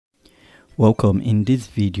Welcome. In this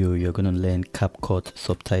video you're going to learn Capcut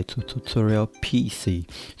Subtitle tutorial PC.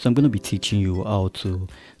 So I'm going to be teaching you how to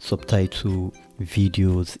subtitle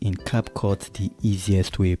videos in Capcut the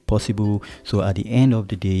easiest way possible. So at the end of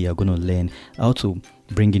the day you're going to learn how to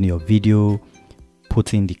bring in your video,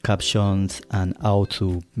 put in the captions, and how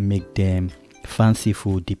to make them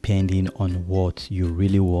fanciful depending on what you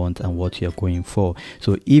really want and what you're going for.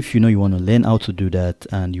 So if you want to learn how to do that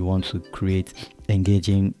and you want to create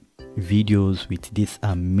engaging videos with these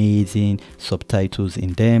amazing subtitles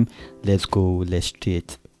in them, let's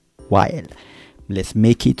straight while let's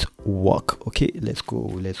make it work. Okay, let's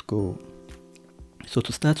go. So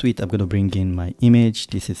to start with, I'm going to bring in my image.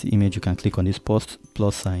 This is the image. You can click on this plus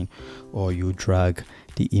sign or you drag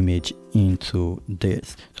the image into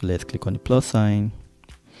this. So let's click on the plus sign.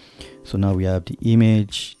 So now we have the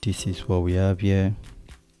image. This is what we have here.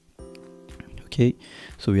 Okay,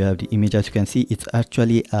 so we have the image. As you can see, it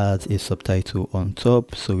actually has a subtitle on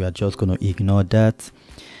top, so we are just going to ignore that.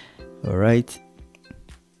 All right,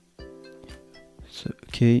 so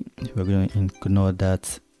okay, we're going to ignore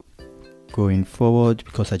that going forward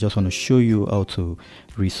because I just want to show you how to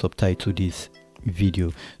resubtitle this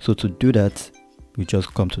video. So to do that, we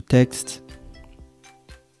just come to text.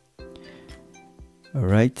 All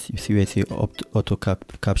right, you see where it says auto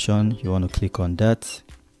caption. You want to click on that.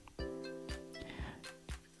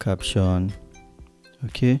 Caption.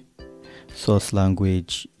 Okay, source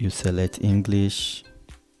language, you select English.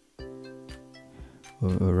 All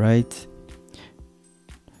right,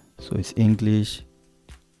 so it's English.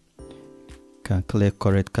 Can click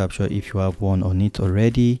correct caption if you have one on it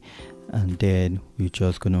already, and then we're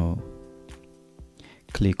just gonna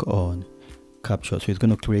click on caption. So it's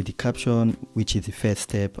going to create the caption, which is the first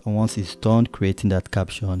step, and once it's done creating that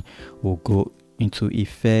caption, we'll go into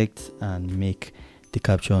effects and make the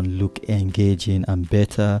caption look engaging and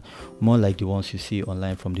better, more like the ones you see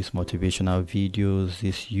online from these motivational videos,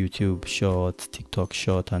 this YouTube short, TikTok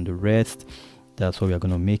short, and the rest. That's what we are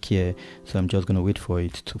going to make here. So I'm just going to wait for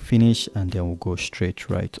it to finish, and then we'll go straight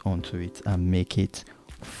right onto it and make it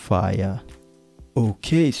fire.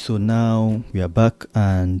 Okay, so now we are back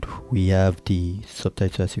and we have the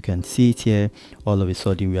subtitle. As you can see it here, all of a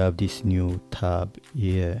sudden we have this new tab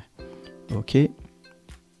here. Okay,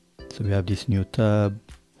 so we have this new tab,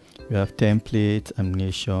 we have template,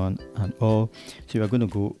 animation, and all. So we are going to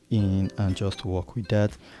go in and just work with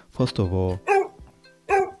that. First of all,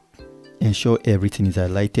 ensure everything is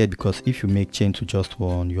highlighted, because if you make change to just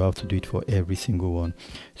one, you have to do it for every single one.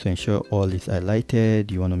 So ensure all is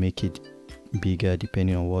highlighted. You want to make it bigger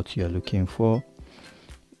depending on what you are looking for.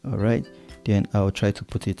 All right, then I'll try to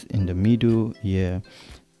put it in the middle here,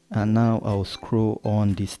 and now I'll scroll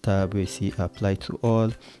on this tab where you see apply to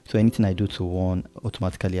all. So anything I do to one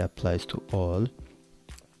automatically applies to all.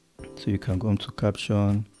 So you can go into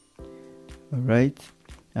caption. All right,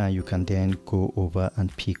 and you can then go over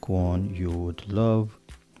and pick one you would love.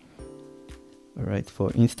 All right,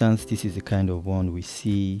 for instance, this is the kind of one we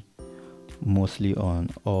see mostly on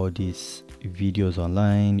all these videos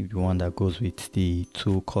online, the one that goes with the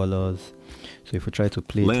two colors. So if we try to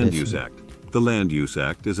play Land Use Act. The Land Use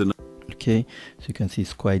Act is an... Okay, so you can see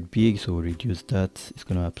it's quite big, so we'll reduce that. It's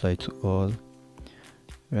going to apply to all.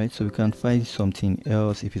 Right, so we can find something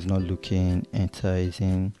else. If it's not looking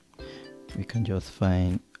enticing, we can just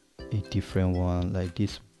find a different one, like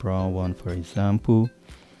this brown one, for example.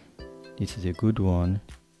 This is a good one.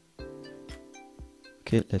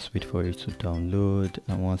 Okay, let's wait for it to download,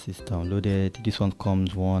 and once it's downloaded, this one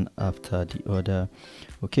comes one after the other.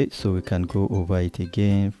 Okay, so we can go over it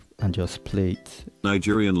again and just play it.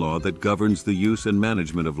 Nigerian law that governs the use and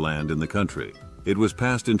management of land in the country. It was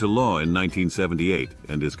passed into law in 1978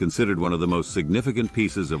 and is considered one of the most significant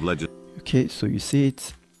pieces of legislation. Okay, so you see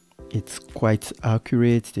it's quite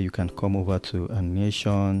accurate. That you can come over to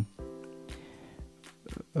animation.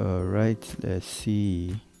 All right, let's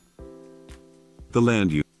see. The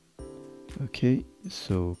land use. Okay,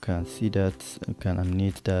 so you can see that you can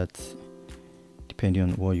animate that depending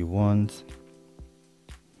on what you want.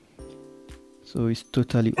 So it's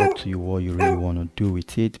totally up to you what you really want to do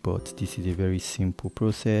with it, but this is a very simple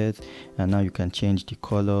process. And now you can change the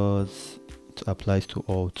colors. It applies to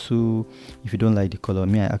all too. If you don't like the color,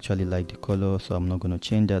 I actually like the color, so I'm not going to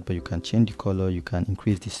change that, but you can change the color. You can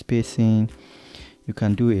increase the spacing. You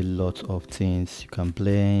can do a lot of things. You can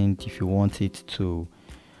blend if you want it to,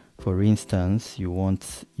 for instance, you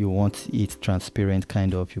want it transparent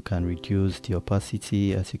kind of, you can reduce the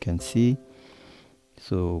opacity, as you can see.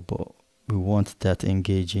 So but we want that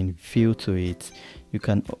engaging feel to it. You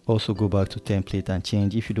can also go back to template and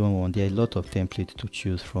change if you don't want. There are a lot of templates to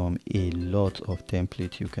choose from, a lot of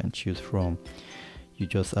templates you can choose from. You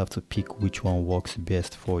just have to pick which one works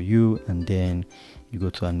best for you, and then you go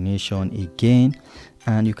to animation again,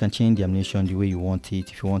 and you can change the animation the way you want it.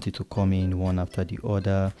 If you want it to come in one after the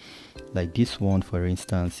other, like this one for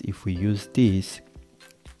instance, if we use this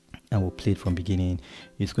and we'll play it from beginning,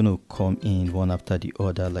 it's going to come in one after the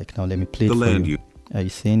other. Like now, let me play it for you. Are you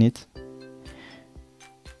seeing it?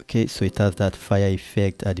 Okay, so it has that fire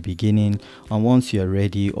effect at the beginning, and once you're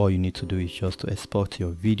ready, all you need to do is just to export your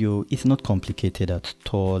video. It's not complicated at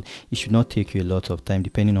all. It should not take you a lot of time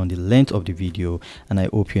depending on the length of the video, and I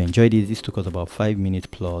hope you enjoyed this. This took us about 5 minutes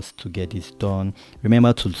plus to get this done.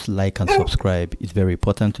 Remember to like and subscribe. It's very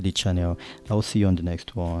important to the channel. I will see you on the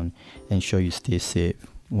next one. Ensure you stay safe.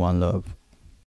 One love.